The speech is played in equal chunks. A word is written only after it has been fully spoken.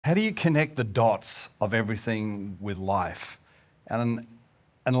How do you connect the dots of everything with life? And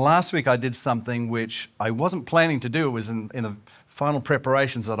last week I did something which I wasn't planning to do. It was in the final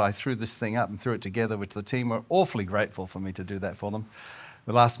preparations that I threw this thing up and threw it together, which the team were awfully grateful for me to do that for them.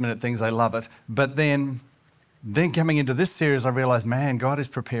 The last minute things, they love it. But then coming into this series, I realized, man, God is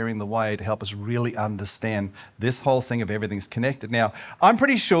preparing the way to help us really understand this whole thing of everything's connected. Now, I'm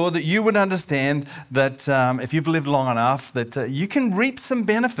pretty sure that you would understand that if you've lived long enough, that you can reap some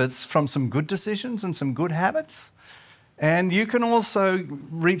benefits from some good decisions and some good habits. And you can also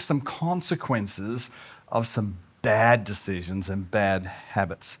reap some consequences of some bad decisions and bad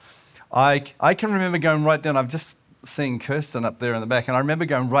habits. I can remember going right down, I've just seeing Kirsten up there in the back, and I remember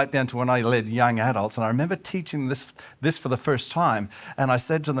going right down to when I led young adults, and I remember teaching this for the first time, and I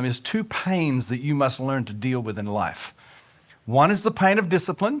said to them, there's two pains that you must learn to deal with in life. One is the pain of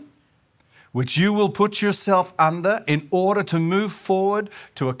discipline, which you will put yourself under in order to move forward,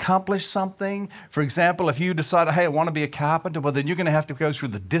 to accomplish something. For example, if you decide, hey, I want to be a carpenter, well, then you're going to have to go through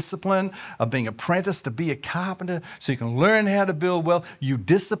the discipline of being apprenticed to be a carpenter so you can learn how to build well. You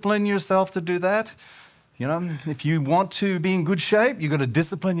discipline yourself to do that. You know, if you want to be in good shape, you've got to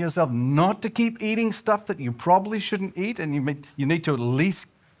discipline yourself not to keep eating stuff that you probably shouldn't eat, and you need to at least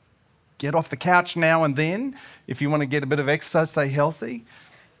get off the couch now and then if you want to get a bit of exercise, stay healthy.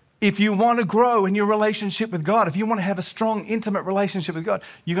 If you want to grow in your relationship with God, if you want to have a strong, intimate relationship with God,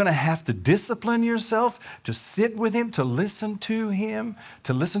 you're going to have to discipline yourself to sit with Him, to listen to Him,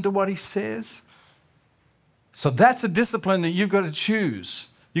 to listen to what He says. So that's a discipline that you've got to choose.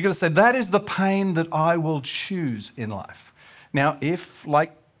 You've got to say, that is the pain that I will choose in life. Now, if,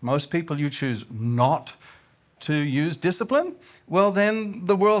 like most people, you choose not to use discipline, well, then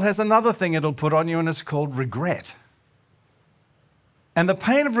the world has another thing it'll put on you, and it's called regret. And the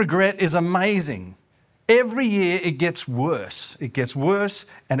pain of regret is amazing. Every year it gets worse. It gets worse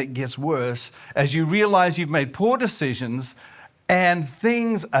and it gets worse as you realize you've made poor decisions and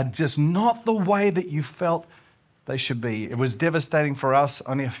things are just not the way that you felt they should be. It was devastating for us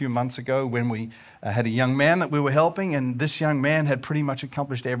only a few months ago when we had a young man that we were helping, and this young man had pretty much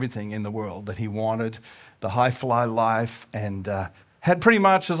accomplished everything in the world that he wanted, the high-fly life, and had pretty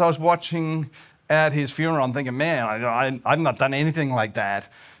much, as I was watching at his funeral, I'm thinking, man, I've not done anything like that.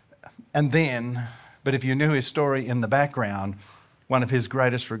 And then, but if you knew his story in the background, one of his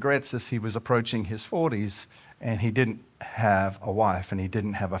greatest regrets is he was approaching his 40s and he didn't have a wife and he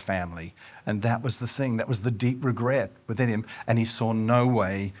didn't have a family. And that was the thing, that was the deep regret within him, and he saw no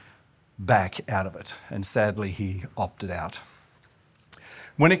way back out of it. And sadly, he opted out.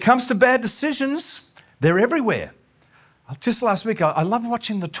 When it comes to bad decisions, they're everywhere. Just last week, I love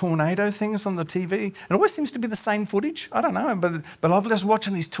watching the tornado things on the TV. It always seems to be the same footage. I don't know, but I love just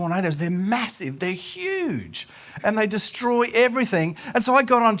watching these tornadoes. They're massive, they're huge, and they destroy everything. And so I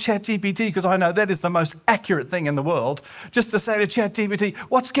got on ChatGPT, because I know that is the most accurate thing in the world, just to say to ChatGPT,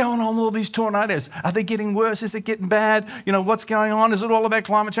 what's going on with all these tornadoes? Are they getting worse? Is it getting bad? You know, what's going on? Is it all about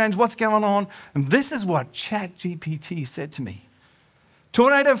climate change? What's going on? And this is what ChatGPT said to me.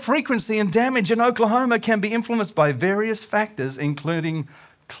 Tornado frequency and damage in Oklahoma can be influenced by various factors, including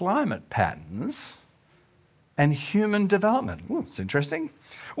climate patterns and human development. Ooh, it's interesting.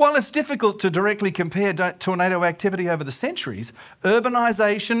 While it's difficult to directly compare tornado activity over the centuries,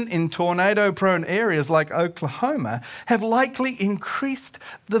 urbanization in tornado-prone areas like Oklahoma have likely increased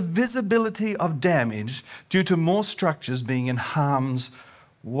the visibility of damage due to more structures being in harm's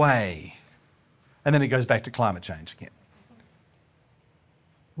way. And then it goes back to climate change again.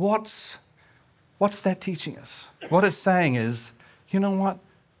 What's that teaching us? What it's saying is, you know what?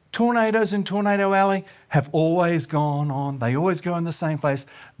 Tornadoes in Tornado Alley have always gone on. They always go in the same place.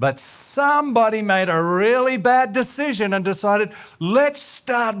 But somebody made a really bad decision and decided, let's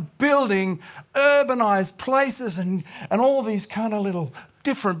start building urbanized places and all these kind of little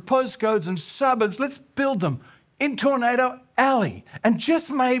different postcodes and suburbs. Let's build them in Tornado Alley. And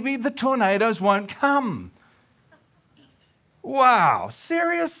just maybe the tornadoes won't come. Wow,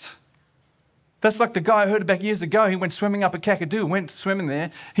 serious? That's like the guy I heard about years ago. He went swimming up a Kakadu, went swimming there.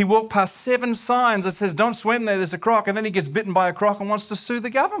 He walked past 7 signs that says, don't swim there, there's a croc. And then he gets bitten by a croc and wants to sue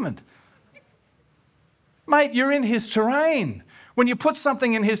the government. Mate, you're in his terrain. When you put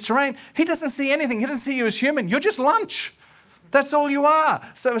something in his terrain, he doesn't see anything. He doesn't see you as human. You're just lunch. That's all you are.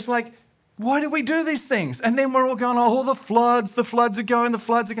 So it's like, why do we do these things? And then we're all going, oh, the floods are going, the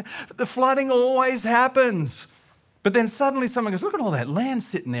floods are going. The flooding always happens. But then suddenly someone goes, look at all that land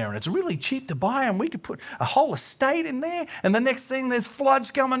sitting there and it's really cheap to buy and we could put a whole estate in there. And the next thing there's floods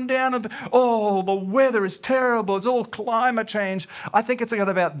coming down and the weather is terrible. It's all climate change. I think it's got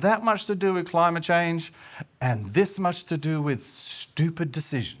about that much to do with climate change and this much to do with stupid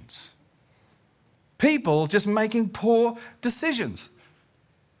decisions. People just making poor decisions.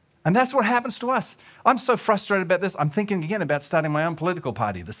 And that's what happens to us. I'm so frustrated about this. I'm thinking again about starting my own political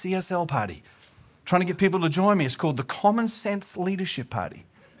party, the CSL party. Trying to get people to join me. It's called the Common Sense Leadership Party.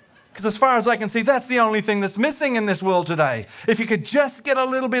 Because as far as I can see, that's the only thing that's missing in this world today. If you could just get a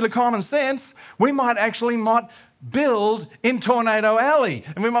little bit of common sense, we might actually not build in Tornado Alley.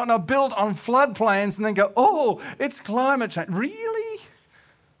 And we might not build on floodplains and then go, oh, it's climate change. Really?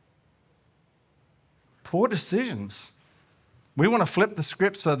 Poor decisions. We want to flip the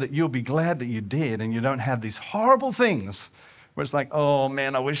script so that you'll be glad that you did and you don't have these horrible things where it's like, oh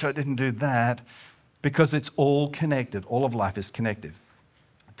man, I wish I didn't do that. Because it's all connected. All of life is connected.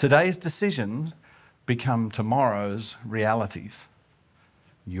 Today's decisions become tomorrow's realities.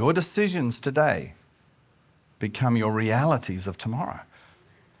 Your decisions today become your realities of tomorrow.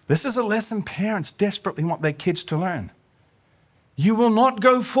 This is a lesson parents desperately want their kids to learn. You will not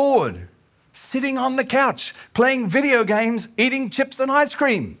go forward sitting on the couch, playing video games, eating chips and ice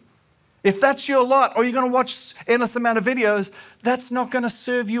cream. If that's your lot, or you're going to watch endless amount of videos, that's not going to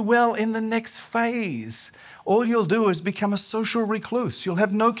serve you well in the next phase. All you'll do is become a social recluse. You'll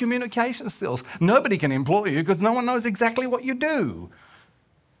have no communication skills. Nobody can employ you because no one knows exactly what you do.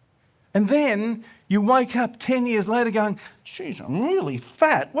 And then you wake up 10 years later going, geez, I'm really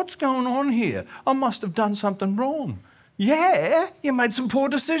fat. What's going on here? I must have done something wrong. Yeah, you made some poor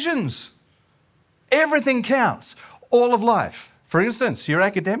decisions. Everything counts. All of life. For instance, your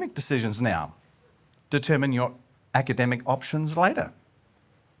academic decisions now determine your academic options later.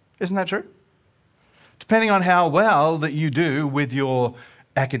 Isn't that true? Depending on how well that you do with your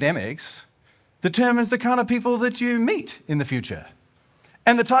academics determines the kind of people that you meet in the future.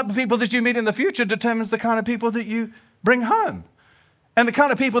 And the type of people that you meet in the future determines the kind of people that you bring home. And the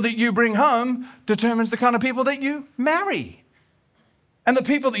kind of people that you bring home determines the kind of people that you marry. And the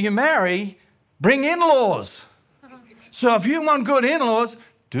people that you marry bring in-laws. So if you want good in-laws,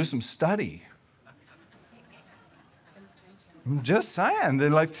 do some study. I'm just saying, they're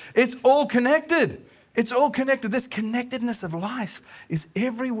like, it's all connected. It's all connected. This connectedness of life is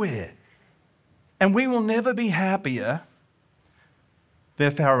everywhere. And we will never be happier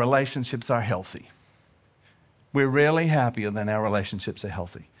if our relationships are healthy. We're rarely happier than our relationships are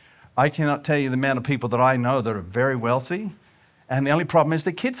healthy. I cannot tell you the amount of people that I know that are very wealthy, and the only problem is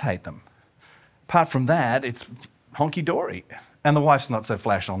their kids hate them. Apart from that, it's honky-dory. And the wife's not so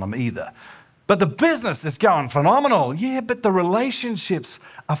flash on them either. But the business is going phenomenal. Yeah, but the relationships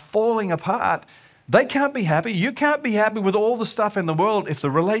are falling apart. They can't be happy. You can't be happy with all the stuff in the world if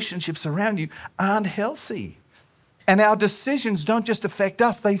the relationships around you aren't healthy. And our decisions don't just affect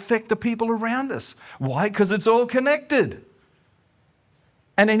us, they affect the people around us. Why? Because it's all connected.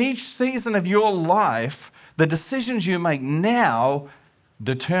 And in each season of your life, the decisions you make now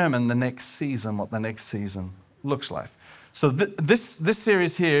determine the next season, what the next season looks like. So this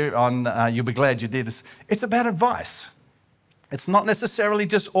series here on You'll Be Glad You Did, it's about advice. It's not necessarily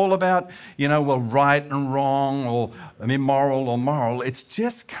just all about, right and wrong or immoral or moral. It's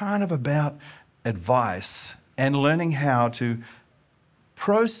just kind of about advice and learning how to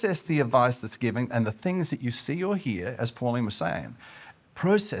process the advice that's given and the things that you see or hear, as Pauline was saying.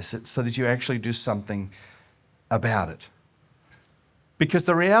 Process it so that you actually do something about it. Because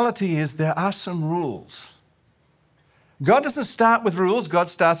the reality is there are some rules. God doesn't start with rules. God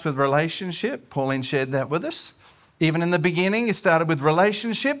starts with relationship. Pauline shared that with us. Even in the beginning, he started with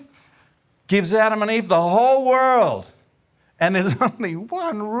relationship. Gives Adam and Eve the whole world. And there's only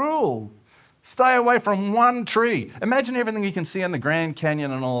one rule. Stay away from one tree. Imagine everything you can see in the Grand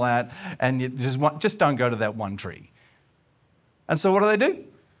Canyon and all that, and you just don't go to that one tree. And so what do?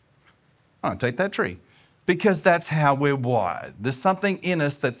 Oh, take that tree. Because that's how we're wired. There's something in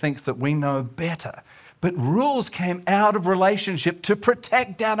us that thinks that we know better. But rules came out of relationship to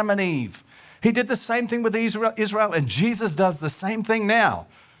protect Adam and Eve. He did the same thing with Israel, and Jesus does the same thing now.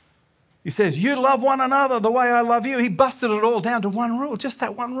 He says, you love one another the way I love you. He busted it all down to one rule, just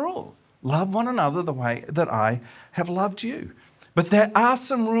that one rule. Love one another the way that I have loved you. But there are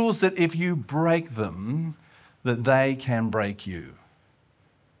some rules that if you break them, that they can break you.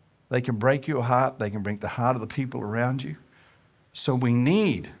 They can break your heart. They can break the heart of the people around you. So we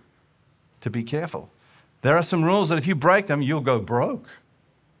need to be careful. There are some rules that if you break them, you'll go broke.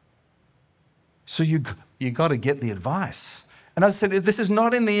 So you got to get the advice. And And as I said, this is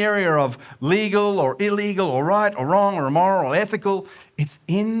not in the area of legal or illegal or right or wrong or immoral or ethical. It's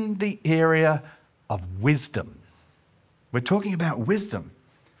in the area of wisdom. We're talking about wisdom.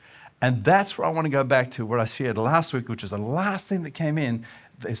 And that's where I want to go back to what I shared last week, which was the last thing that came in.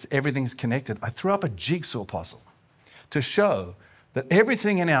 Everything's connected. I threw up a jigsaw puzzle to show that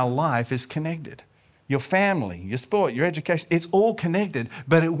everything in our life is connected. Your family, your sport, your education, it's all connected,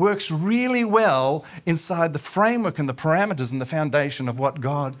 but it works really well inside the framework and the parameters and the foundation of what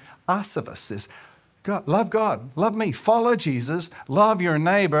God asks of us. Is God, love me, follow Jesus, love your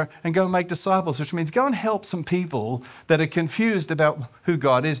neighbor, and go make disciples, which means go and help some people that are confused about who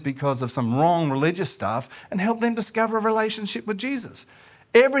God is because of some wrong religious stuff and help them discover a relationship with Jesus.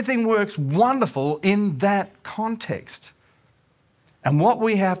 Everything works wonderful in that context. And what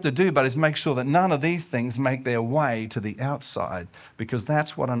we have to do, but is make sure that none of these things make their way to the outside, because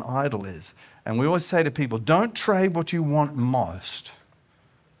that's what an idol is. And we always say to people, don't trade what you want most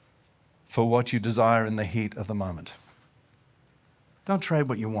for what you desire in the heat of the moment. Don't trade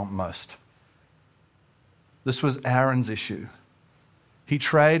what you want most. This was Aaron's issue. He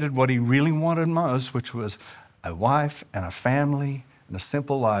traded what he really wanted most, which was a wife and a family and a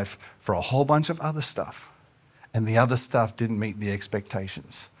simple life, for a whole bunch of other stuff. And the other stuff didn't meet the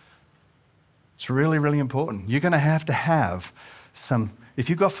expectations. It's really, really important. You're going to have some, if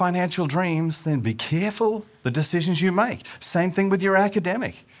you've got financial dreams, then be careful the decisions you make. Same thing with your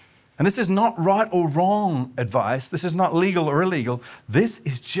academic. And this is not right or wrong advice. This is not legal or illegal. This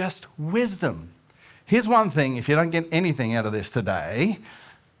is just wisdom. Here's one thing, if you don't get anything out of this today,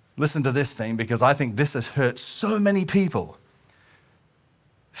 listen to this thing, because I think this has hurt so many people.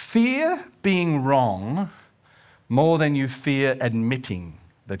 Fear being wrong more than you fear admitting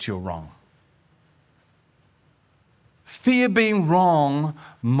that you're wrong. Fear being wrong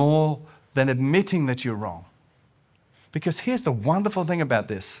more than admitting that you're wrong. Because here's the wonderful thing about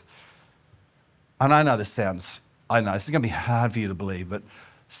this. And I know this is going to be hard for you to believe, but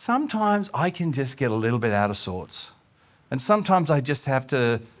sometimes I can just get a little bit out of sorts. And sometimes I just have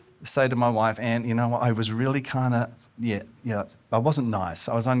to say to my wife, Anne, you know what, I was really kind of, I wasn't nice.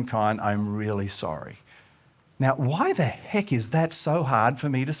 I was unkind. I'm really sorry. Now, why the heck is that so hard for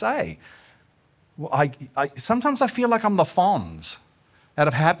me to say? Well, sometimes I feel like I'm the Fonz out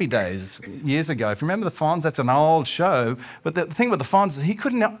of Happy Days years ago. If you remember the Fonz, that's an old show. But the thing with the Fonz is he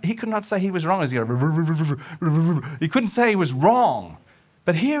could not say he was wrong. He couldn't say he was wrong.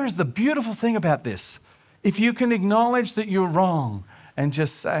 But here is the beautiful thing about this. If you can acknowledge that you're wrong and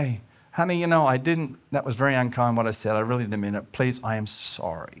just say, honey, I didn't, that was very unkind what I said. I really didn't mean it. Please, I am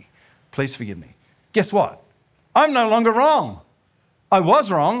sorry. Please forgive me. Guess what? I'm no longer wrong. I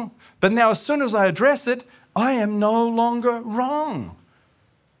was wrong, but now as soon as I address it, I am no longer wrong.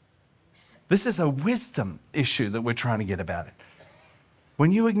 This is a wisdom issue that we're trying to get about it.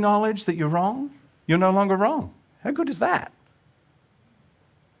 When you acknowledge that you're wrong, you're no longer wrong. How good is that?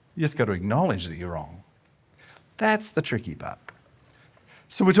 You just got to acknowledge that you're wrong. That's the tricky part.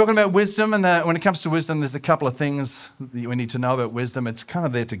 So we're talking about wisdom, and when it comes to wisdom, there's a couple of things that we need to know about wisdom. It's kind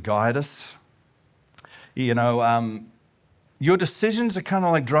of there to guide us. Your decisions are kind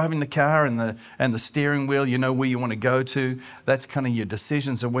of like driving the car and the steering wheel. You know where you want to go to. That's kind of your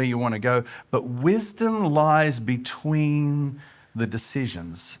decisions of where you want to go. But wisdom lies between the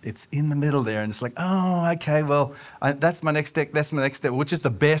decisions. It's in the middle there, and it's like, oh, okay, well, that's my next step. That's my next step. Which is the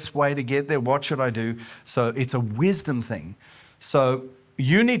best way to get there? What should I do? So it's a wisdom thing. So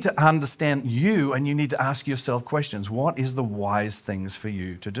you need to understand you, and you need to ask yourself questions. What is the wise things for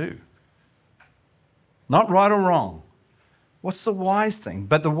you to do? Not right or wrong. What's the wise thing?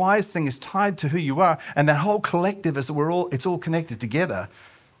 But the wise thing is tied to who you are, and that whole collective is it's all connected together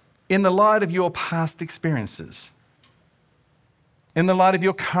in the light of your past experiences, in the light of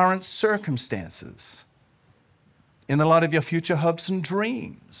your current circumstances, in the light of your future hopes and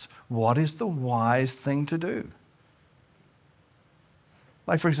dreams. What is the wise thing to do?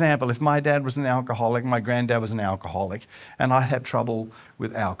 Like, for example, if my dad was an alcoholic, my granddad was an alcoholic, and I had trouble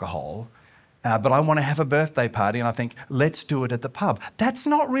with alcohol, but I want to have a birthday party, and I think, let's do it at the pub. That's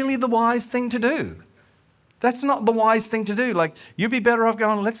not really the wise thing to do. That's not the wise thing to do. Like, you'd be better off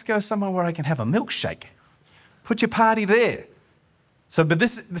going, let's go somewhere where I can have a milkshake. Put your party there. So, but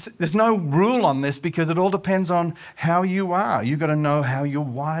there's no rule on this, because it all depends on how you are. You've got to know how you're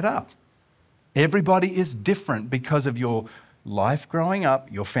wired up. Everybody is different because of your life growing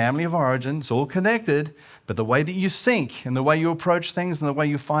up, your family of origin, it's all connected, but the way that you think and the way you approach things and the way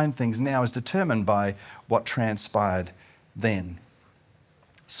you find things now is determined by what transpired then.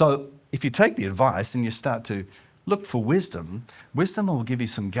 So if you take the advice and you start to look for wisdom, wisdom will give you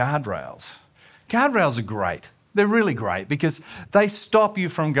some guardrails. Guardrails are great. They're really great because they stop you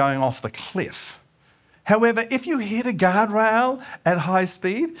from going off the cliff. However, if you hit a guardrail at high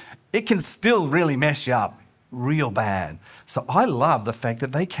speed, it can still really mess you up real bad. So I love the fact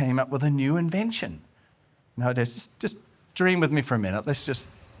that they came up with a new invention. Nowadays, just dream with me for a minute.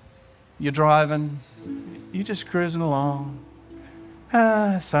 You're driving, you're just cruising along.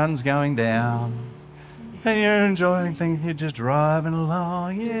 Sun's going down, and you're enjoying things. You're just driving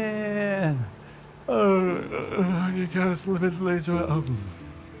along, yeah. You go a little bit later.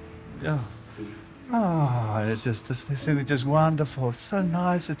 It's just this thing is just wonderful. It's so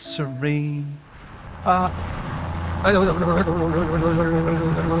nice. It's serene.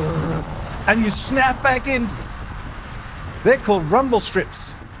 And you snap back in. They're called rumble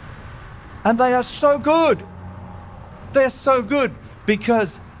strips, and they are so good. They're so good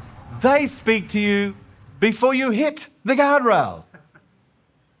because they speak to you before you hit the guardrail.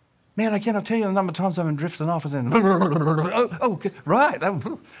 Man, I cannot tell you the number of times I've been drifting off and then, right,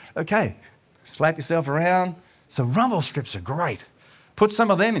 okay. Slap yourself around. So rumble strips are great. Put some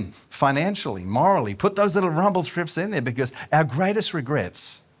of them in, financially, morally. Put those little rumble strips in there because our greatest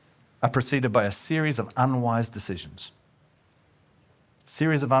regrets are preceded by a series of unwise decisions.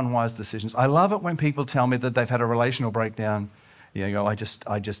 Series of unwise decisions. I love it when people tell me that they've had a relational breakdown. You go, I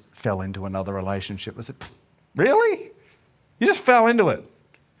just fell into another relationship. I said, really? You just fell into it.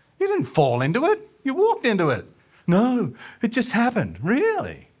 You didn't fall into it. You walked into it. No, it just happened.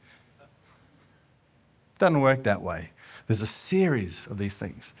 Really? Doesn't work that way. There's a series of these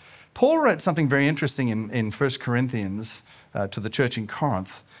things. Paul wrote something very interesting in 1 Corinthians to the church in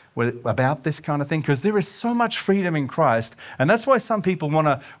Corinth about this kind of thing, because there is so much freedom in Christ, and that's why some people want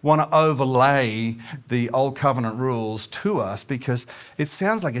to overlay the old covenant rules to us, because it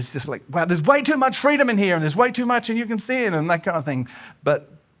sounds like it's just like, wow, there's way too much freedom in here, and there's way too much, and you can see it, and that kind of thing. But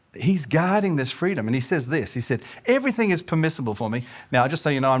he's guarding this freedom, and he says this. He said, everything is permissible for me. Now, just so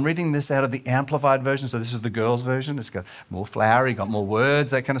you know, I'm reading this out of the Amplified version, so this is the girls' version. It's got more flowery, got more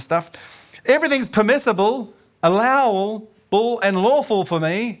words, that kind of stuff. Everything's permissible, allowable, and lawful for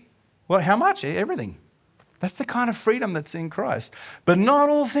me. Well, how much? Everything. That's the kind of freedom that's in Christ. But not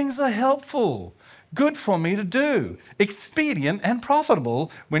all things are helpful, good for me to do, expedient and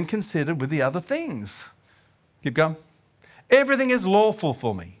profitable when considered with the other things. Keep going. Everything is lawful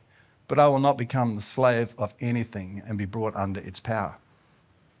for me, but I will not become the slave of anything and be brought under its power.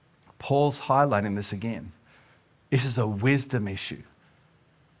 Paul's highlighting this again. This is a wisdom issue.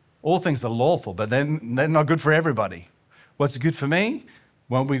 All things are lawful, but they're not good for everybody. What's good for me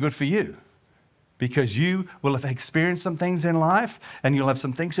won't be good for you, because you will have experienced some things in life, and you'll have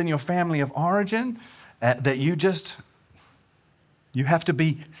some things in your family of origin that you have to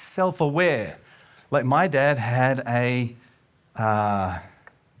be self-aware. Like my dad had a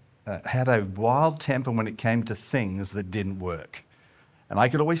wild temper when it came to things that didn't work. And I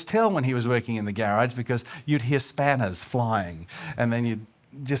could always tell when he was working in the garage, because you'd hear spanners flying, and then you'd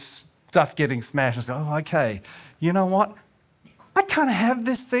just stuff getting smashed and go, oh, okay, you know what? I kind of have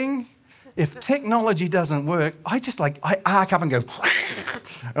this thing. If technology doesn't work, I arc up and go,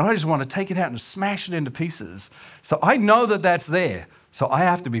 and I just want to take it out and smash it into pieces. So I know that that's there. So I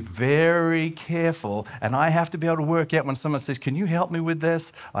have to be very careful, and I have to be able to work out when someone says, can you help me with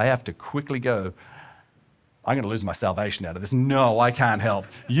this? I have to quickly go, I'm going to lose my salvation out of this. No, I can't help.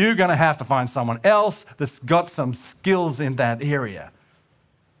 You're going to have to find someone else that's got some skills in that area.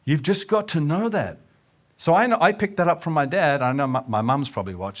 You've just got to know that. So I picked that up from my dad. I know my mum's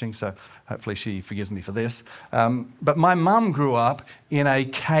probably watching, so hopefully she forgives me for this. But my mum grew up in a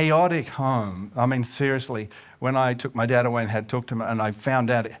chaotic home. I mean, seriously, when I took my dad away and had talked to him, and I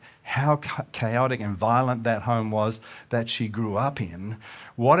found out how chaotic and violent that home was that she grew up in,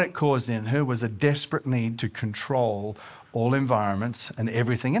 what it caused in her was a desperate need to control all environments and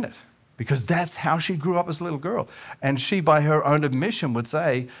everything in it, because that's how she grew up as a little girl. And she, by her own admission, would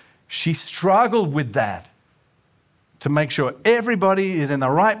say she struggled with that, to make sure everybody is in the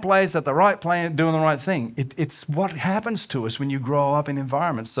right place at the right place, doing the right thing. It's what happens to us when you grow up in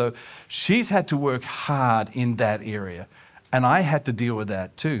environments. So she's had to work hard in that area. And I had to deal with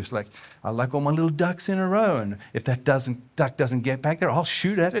that too. It's like, I like all my little ducks in a row, and if that duck doesn't get back there, I'll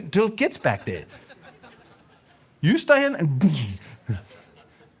shoot at it until it gets back there. You stay in and boom.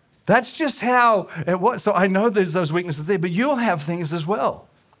 That's just how it was. So I know there's those weaknesses there, but you'll have things as well.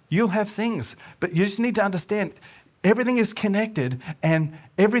 You'll have things, but you just need to understand everything is connected, and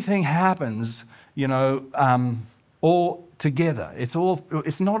everything happens, all together. It's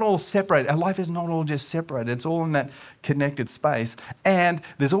not all separated. Our life is not all just separated. It's all in that connected space. And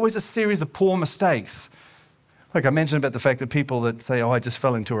there's always a series of poor mistakes. Like I mentioned about the fact that people that say, oh, I just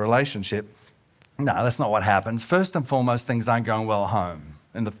fell into a relationship. No, that's not what happens. First and foremost, things aren't going well at home.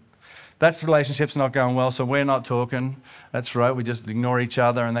 And that's relationship's not going well, so we're not talking. That's right, we just ignore each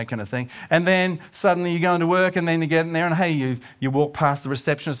other and that kind of thing. And then suddenly you go into work and then you get in there and hey, you walk past the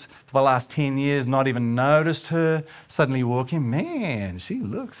receptionist for the last 10 years, not even noticed her. Suddenly you walk in, man, she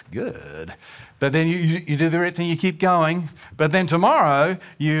looks good. But then you do the right thing, you keep going. But then tomorrow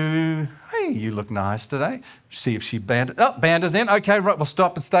hey, you look nice today. See if she banda's in. Okay, right, we'll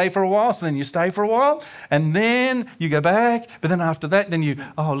stop and stay for a while. So then you stay for a while and then you go back. But then after that,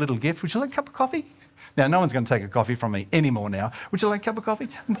 then a little gift. Would you like a cup of coffee? Now, no one's going to take a coffee from me anymore now. Would you like a cup of coffee?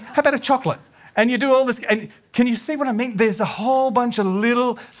 How about a chocolate? And you do all this. And can you see what I mean? There's a whole bunch of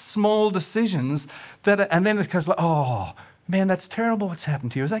little small decisions and then it goes like, oh, man, that's terrible what's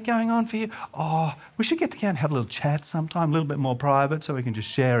happened to you. Is that going on for you? Oh, we should get together and have a little chat sometime, a little bit more private so we can just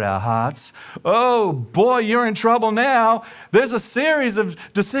share our hearts. Oh, boy, you're in trouble now. There's a series of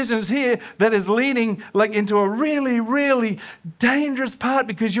decisions here that is leading into a really, really dangerous part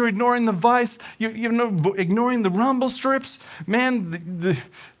because you're ignoring the vice, you're ignoring the rumble strips. Man,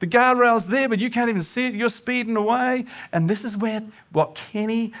 the guardrail's there, but you can't even see it. You're speeding away. And this is what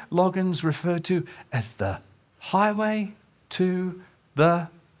Kenny Loggins referred to as the highway to the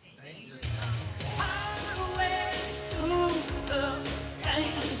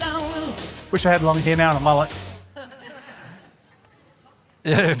wish I had long hair now and a mullet.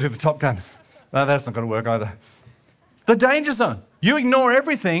 Yeah, to the Top Gun. No, that's not going to work either. It's the danger zone. You ignore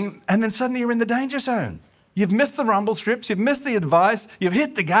everything and then suddenly you're in the danger zone. You've missed the rumble strips, you've missed the advice, you've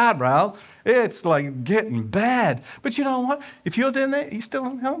hit the guardrail. It's like getting bad. But you know what? If you're down there, you're still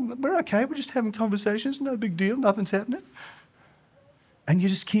home, we're okay, we're just having conversations, no big deal, nothing's happening. And you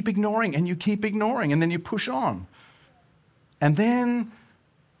just keep ignoring and you keep ignoring and then you push on. And then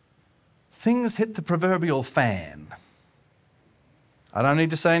things hit the proverbial fan. I don't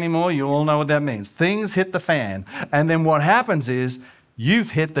need to say any more. You all know what that means. Things hit the fan. And then what happens is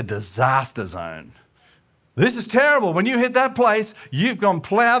you've hit the disaster zone. This is terrible. When you hit that place, you've gone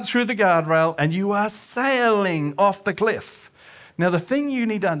plowed through the guardrail and you are sailing off the cliff. Now, the thing you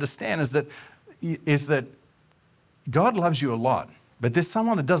need to understand is that God loves you a lot. But there's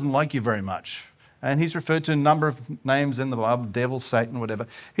someone that doesn't like you very much. And he's referred to a number of names in the Bible, devil, Satan, whatever.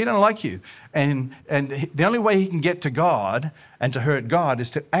 He doesn't like you. And the only way he can get to God and to hurt God is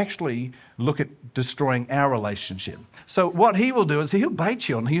to actually look at destroying our relationship. So what he will do is he'll bait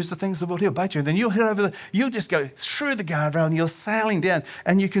you, and here's the things of the world, he'll bait you. And then you'll hit over you'll just go through the guardrail and you're sailing down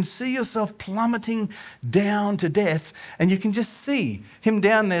and you can see yourself plummeting down to death. And you can just see him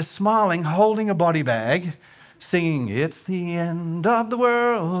down there smiling, holding a body bag, singing, "It's the end of the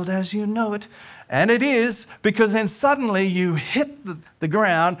world as you know it." And it is, because then suddenly you hit the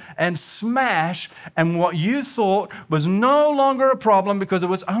ground and smash, and what you thought was no longer a problem because it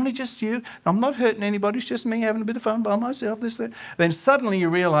was only just you. I'm not hurting anybody, it's just me having a bit of fun by myself, this, that. Then suddenly you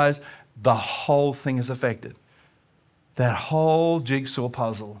realize the whole thing is affected. That whole jigsaw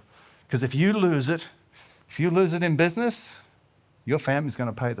puzzle. Because if you lose it in business, your family's going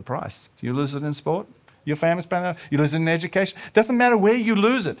to pay the price. If you lose it in sport, your family's paying the price. You lose it in education. Doesn't matter where you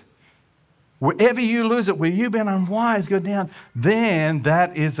lose it. Wherever you lose it, where you've been unwise, go down, then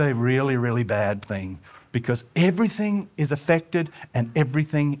that is a really, really bad thing because everything is affected and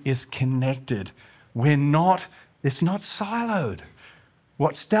everything is connected. It's not siloed.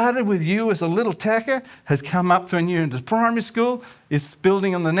 What started with you as a little tacker has come up when you're into primary school, is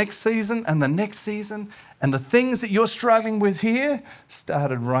building on the next season and the next season, and the things that you're struggling with here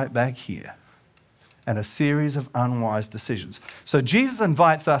started right back here. And a series of unwise decisions. So Jesus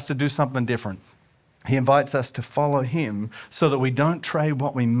invites us to do something different. He invites us to follow him so that we don't trade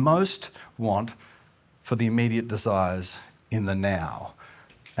what we most want for the immediate desires in the now.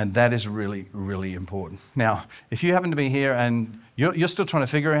 And that is really, really important. Now, if you happen to be here and you're still trying to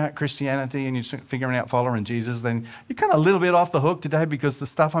figure out Christianity and you're figuring out following Jesus, then you're kind of a little bit off the hook today because the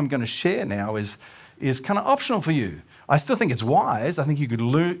stuff I'm going to share now is kind of optional for you. I still think it's wise. I think you could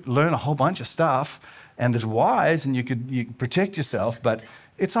learn a whole bunch of stuff and it's wise and you could protect yourself, but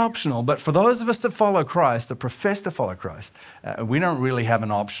it's optional. But for those of us that follow Christ, that profess to follow Christ, we don't really have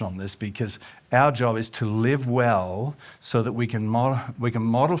an option on this because our job is to live well so that we can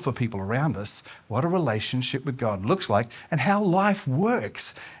model for people around us what a relationship with God looks like and how life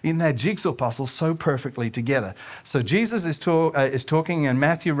works in that jigsaw puzzle so perfectly together. So Jesus is talking, and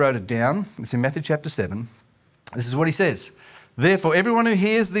Matthew wrote it down. It's in Matthew chapter 7. This is what he says. "Therefore, everyone who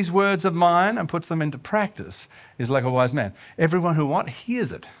hears these words of mine and puts them into practice is like a wise man." Everyone who what?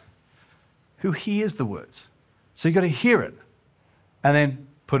 Hears it. Who hears the words. So you've got to hear it and then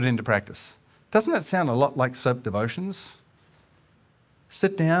put it into practice. Doesn't that sound a lot like soap devotions?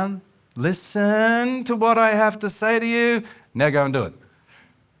 Sit down, Listen to what I have to say to you. Now go and do it.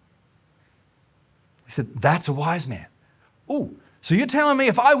 He said, that's a wise man. Oh, so you're telling me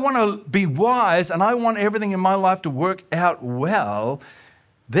if I want to be wise and I want everything in my life to work out well,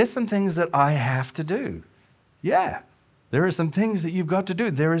 there's some things that I have to do. Yeah, there are some things that you've got to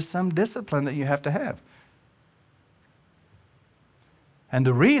do. There is some discipline that you have to have. And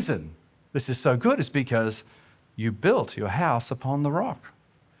the reason this is so good is because you built your house upon the rock.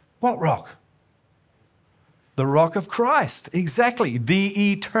 What rock? The rock of Christ. Exactly.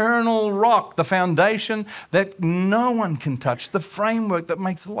 The eternal rock, the foundation that no one can touch, the framework that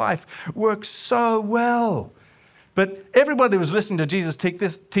makes life work so well. But everybody was listening to Jesus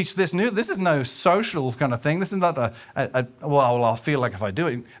teach this knew this is no social kind of thing. This is not well, I'll feel like if I do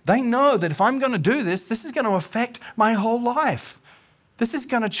it. They know that if I'm going to do this, this is going to affect my whole life. This is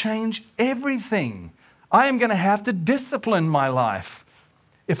going to change everything. I am going to have to discipline my life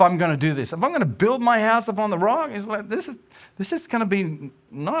if I'm going to do this. If I'm going to build my house upon the rock, it's like this is going to be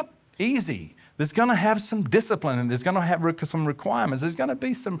not easy. There's going to have some discipline and there's going to have some requirements. There's going to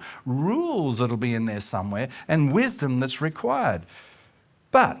be some rules that'll be in there somewhere and wisdom that's required.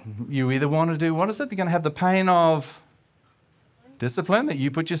 But you either want to do, what is it? You're going to have the pain of discipline that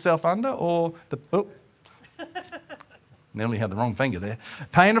you put yourself under, or the, oh, nearly had the wrong finger there.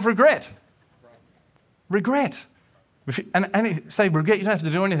 Pain of regret. Regret. And say regret, you don't have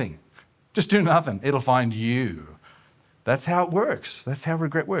to do anything. Just do nothing. It'll find you. That's how it works. That's how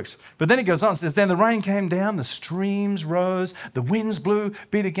regret works. But then it goes on, it says, then the rain came down, the streams rose, the winds blew,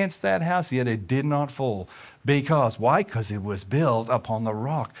 beat against that house, yet it did not fall. Because, why? Because it was built upon the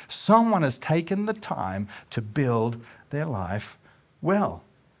rock. Someone has taken the time to build their life well.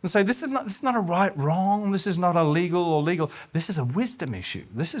 And say, this is not a right, wrong, this is not a legal or legal, this is a wisdom issue.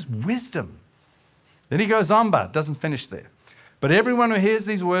 This is wisdom. Then he goes on, but doesn't finish there. But everyone who hears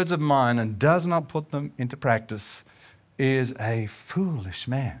these words of mine and does not put them into practice is a foolish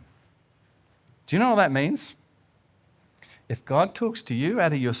man. Do you know what that means? If God talks to you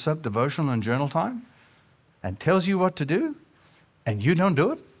out of your sub-devotional and journal time and tells you what to do and you don't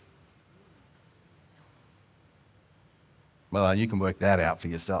do it, well, you can work that out for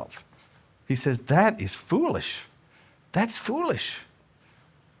yourself. He says, that is foolish. That's foolish.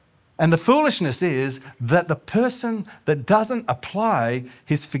 And the foolishness is that the person that doesn't apply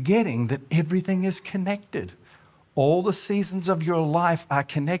is forgetting that everything is connected. All the seasons of your life are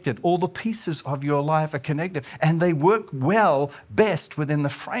connected. All the pieces of your life are connected. And they work well best within the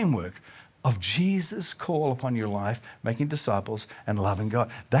framework of Jesus' call upon your life, making disciples and loving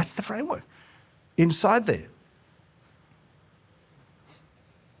God. That's the framework inside there.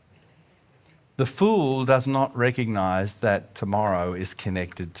 The fool does not recognize that tomorrow is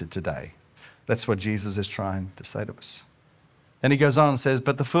connected to today. That's what Jesus is trying to say to us. Then he goes on and says,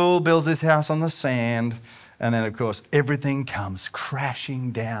 but the fool builds his house on the sand, and then, of course, everything comes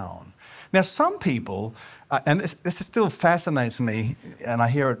crashing down. Now, some people, and this still fascinates me, and I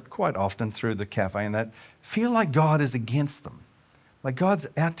hear it quite often through the cafe, and that feel like God is against them, like God's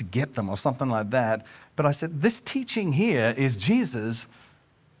out to get them or something like that. But I said, this teaching here is Jesus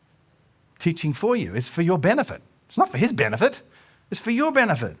teaching for you. It's for your benefit. It's not for his benefit. It's for your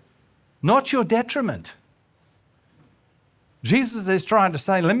benefit, not your detriment. Jesus is trying to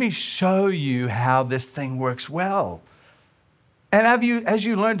say, let me show you how this thing works well. And as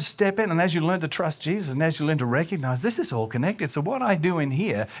you learn to step in and as you learn to trust Jesus and as you learn to recognize this is all connected. So what I do in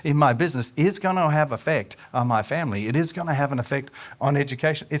here in my business is going to have effect on my family. It is going to have an effect on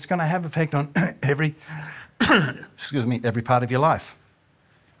education. It's going to have effect on every part of your life.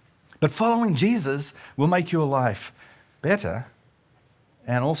 But following Jesus will make your life better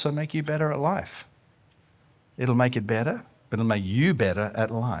and also make you better at life. It'll make it better, but it'll make you better at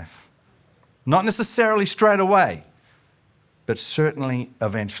life. Not necessarily straight away, but certainly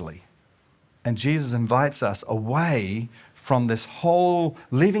eventually. And Jesus invites us away from this whole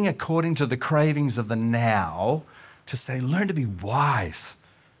living according to the cravings of the now to say, learn to be wise.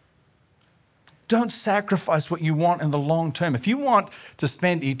 Don't sacrifice what you want in the long term. If you want to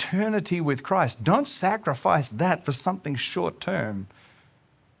spend eternity with Christ, don't sacrifice that for something short term.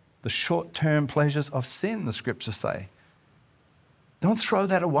 The short-term pleasures of sin, the scriptures say. Don't throw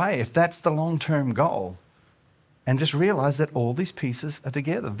that away if that's the long-term goal. And just realize that all these pieces are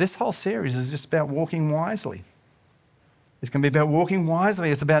together. This whole series is just about walking wisely. It's going to be about walking wisely.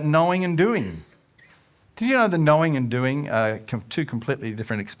 It's about knowing and doing. Did you know that knowing and doing are two completely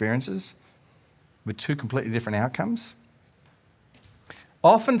different experiences with two completely different outcomes?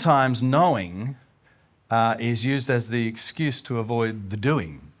 Oftentimes, knowing is used as the excuse to avoid the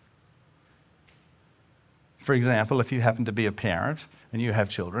doing. For example, if you happen to be a parent, and you have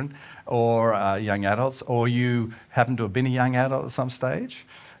children, or young adults, or you happen to have been a young adult at some stage,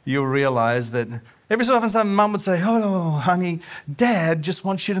 you'll realize that every so often some mum would say, oh, honey, Dad just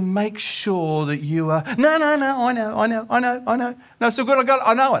wants you to make sure that you are, no, I know. No, so good,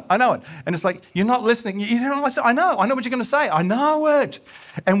 I know it. And it's like, you're not listening. You know what I know what you're going to say. I know it.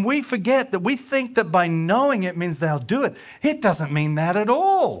 And we forget that we think that by knowing it means they'll do it. It doesn't mean that at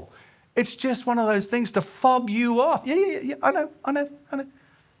all. It's just one of those things to fob you off. Yeah, I know.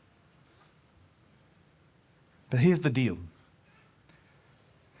 But here's the deal.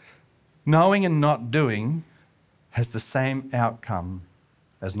 Knowing and not doing has the same outcome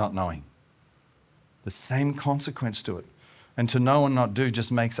as not knowing. The same consequence to it. And to know and not do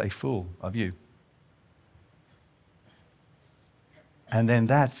just makes a fool of you. And then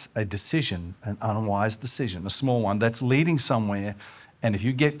that's a decision, an unwise decision, a small one that's leading somewhere. And if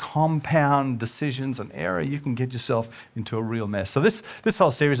you get compound decisions and error, you can get yourself into a real mess. So this whole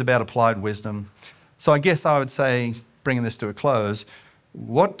series is about applied wisdom. So I guess I would say, bringing this to a close,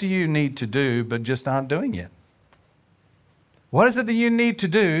 what do you need to do but just aren't doing yet? What is it that you need to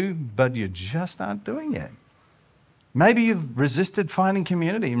do but you just aren't doing yet? Maybe you've resisted finding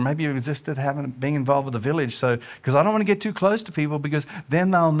community. Maybe you've resisted being involved with the village. So, because I don't want to get too close to people because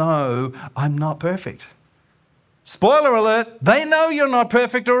then they'll know I'm not perfect. Spoiler alert, they know you're not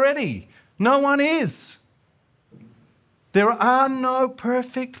perfect already. No one is. There are no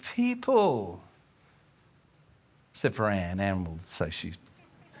perfect people. Except for Anne. Anne will say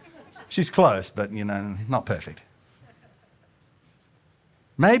she's close, but, not perfect.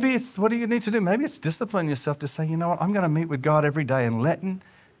 Maybe it's, what do you need to do? Maybe it's discipline yourself to say, you know what, I'm going to meet with God every day and letting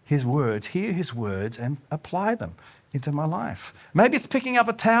hear his words and apply them into my life. Maybe it's picking up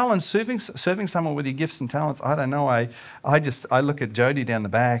a towel and serving someone with your gifts and talents. I don't know. I look at Jody down the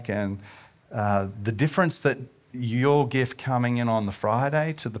back and the difference that your gift coming in on the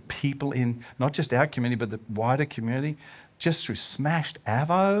Friday to the people in not just our community but the wider community, just through smashed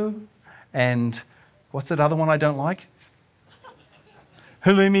avo and what's that other one I don't like?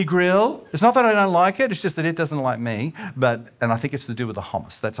 Halloumi grill. It's not that I don't like it, it's just that it doesn't like me. And I think it's to do with the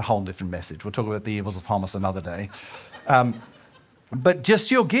hummus. That's a whole different message. We'll talk about the evils of hummus another day. But just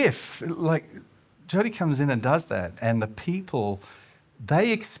your gift, like Jody comes in and does that, and the people,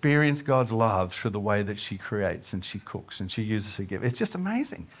 they experience God's love through the way that she creates and she cooks and she uses her gift. It's just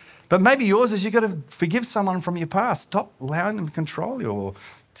amazing. But maybe yours is you've got to forgive someone from your past. Stop allowing them to control you or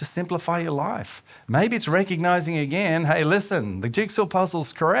just simplify your life. Maybe it's recognizing again, hey, listen, the jigsaw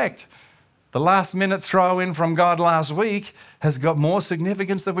puzzle's correct. The last minute throw in from God last week has got more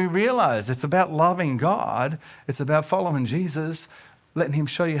significance than we realize. It's about loving God. It's about following Jesus, letting him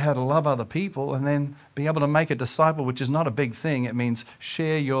show you how to love other people and then be able to make a disciple, which is not a big thing. It means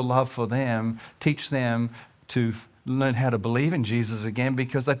share your love for them, teach them to learn how to believe in Jesus again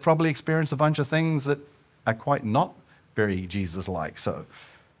because they've probably experienced a bunch of things that are quite not very Jesus-like. So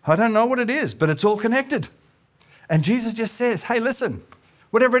I don't know what it is, but it's all connected. And Jesus just says, hey, listen,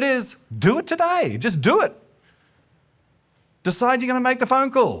 whatever it is, do it today. Just do it. Decide you're going to make the phone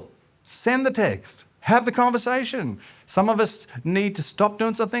call. Send the text. Have the conversation. Some of us need to stop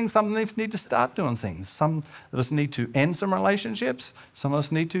doing some things. Some of us need to start doing things. Some of us need to end some relationships. Some of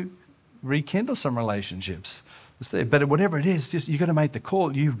us need to rekindle some relationships. But whatever it is, just you've got to make the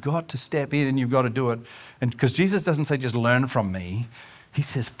call. You've got to step in and you've got to do it. And because Jesus doesn't say just learn from me. He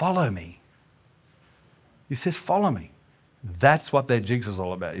says, follow me. He says, follow me. That's what that jigsaw's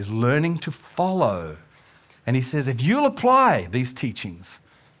all about, is learning to follow. And he says, if you'll apply these teachings,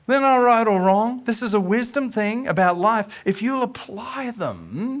 they're not right or wrong. This is a wisdom thing about life. If you'll apply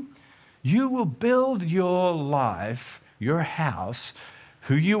them, you will build your life, your house,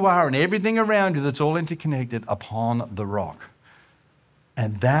 who you are and everything around you that's all interconnected upon the rock.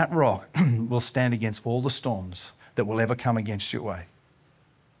 And that rock will stand against all the storms that will ever come against your way.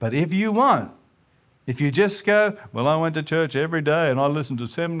 But if you won't, if you just go, well, I went to church every day and I listened to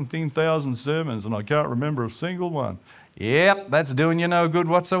 17,000 sermons and I can't remember a single one. Yep, that's doing you no good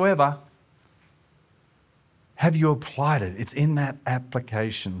whatsoever. Have you applied it? It's in that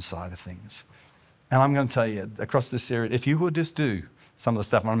application side of things. And I'm going to tell you, across this series, if you will just do some of the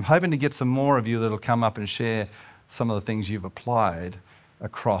stuff, and I'm hoping to get some more of you that'll come up and share some of the things you've applied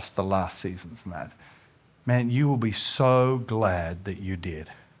across the last seasons and that. Man, you will be so glad that you did.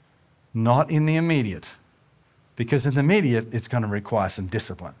 Not in the immediate, because in the immediate, it's going to require some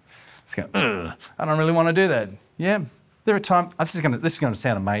discipline. It's going, I don't really want to do that. Yeah, there are times, this is going to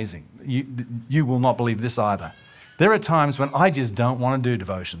sound amazing. You will not believe this either. There are times when I just don't want to do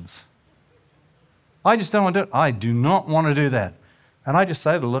devotions. I just don't want to do it. I do not want to do that. And I just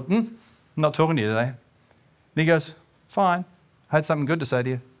say to the Lord, I'm not talking to you today. And he goes, fine. I had something good to say to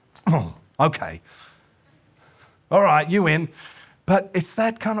you. Oh, okay. All right, you win. But it's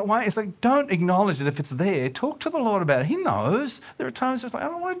that kind of way. It's like, don't acknowledge it if it's there. Talk to the Lord about it. He knows. There are times it's like, I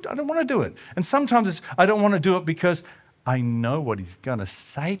don't want to do it. And sometimes it's, I don't want to do it because I know what he's going to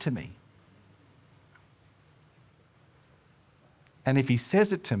say to me. And if he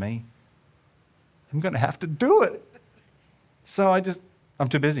says it to me, I'm going to have to do it. So I'm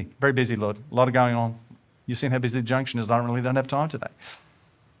too busy. Very busy, Lord. A lot of going on. You've seen how busy the junction is. I really don't have time today.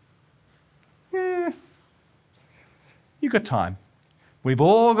 Yeah. You've got time. We've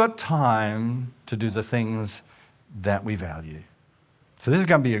all got time to do the things that we value. So this is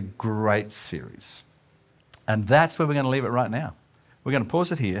going to be a great series. And that's where we're going to leave it right now. We're going to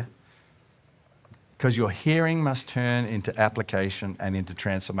pause it here because your hearing must turn into application and into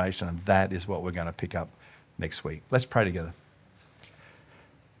transformation. And that is what we're going to pick up next week. Let's pray together.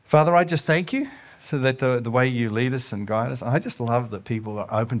 Father, I just thank you for that the way you lead us and guide us. I just love that people are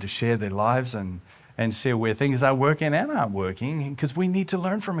open to share their lives and share where things are working and aren't working, because we need to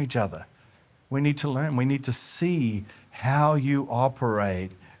learn from each other. We need to learn. We need to see how you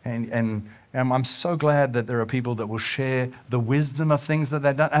operate. And I'm so glad that there are people that will share the wisdom of things that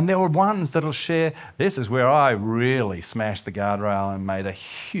they've done. And there are ones that will share, this is where I really smashed the guardrail and made a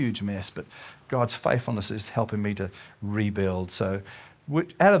huge mess. But God's faithfulness is helping me to rebuild. So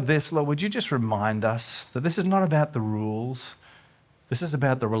out of this, Lord, would you just remind us that this is not about the rules. This is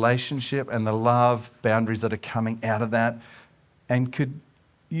about the relationship and the love boundaries that are coming out of that. And could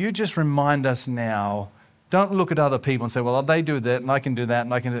you just remind us now, don't look at other people and say, well, they do that and I can do that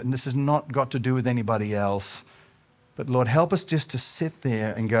and I can do it. And this has not got to do with anybody else. But Lord, help us just to sit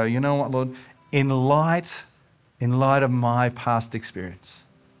there and go, you know what, Lord, in light of my past experience,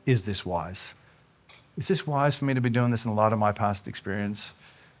 is this wise? Is this wise for me to be doing this in light of my past experience?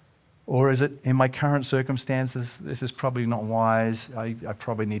 Or is it in my current circumstances, this is probably not wise. I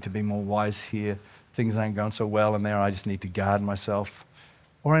probably need to be more wise here. Things aren't going so well in there. I just need to guard myself.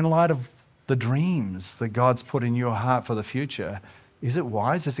 Or in light of the dreams that God's put in your heart for the future, is it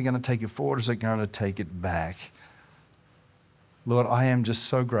wise? Is it going to take you forward? Or is it going to take it back? Lord, I am just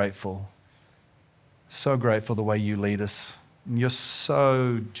so grateful the way you lead us. You're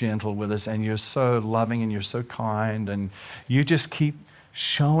so gentle with us and you're so loving and you're so kind and you just keep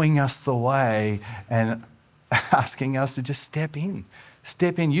showing us the way and asking us to just step in.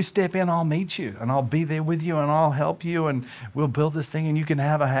 Step in. You step in, I'll meet you and I'll be there with you and I'll help you and we'll build this thing and you can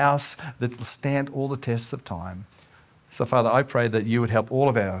have a house that will stand all the tests of time. So, Father, I pray that you would help all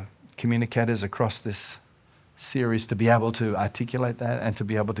of our communicators across this series to be able to articulate that and to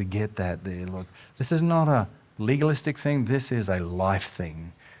be able to get that there, Lord. This is not a legalistic thing. This is a life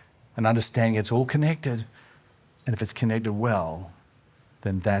thing. And understanding it's all connected. And if it's connected well,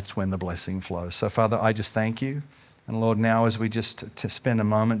 then that's when the blessing flows. So, Father, I just thank you. And Lord, now as we just to spend a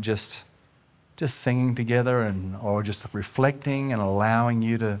moment just singing together or just reflecting and allowing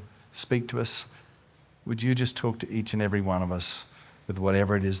you to speak to us, would you just talk to each and every one of us with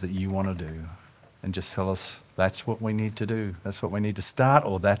whatever it is that you want to do and just tell us that's what we need to do. That's what we need to start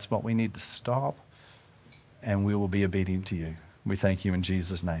or that's what we need to stop. And we will be obedient to you. We thank you in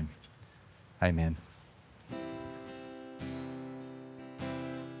Jesus' name. Amen.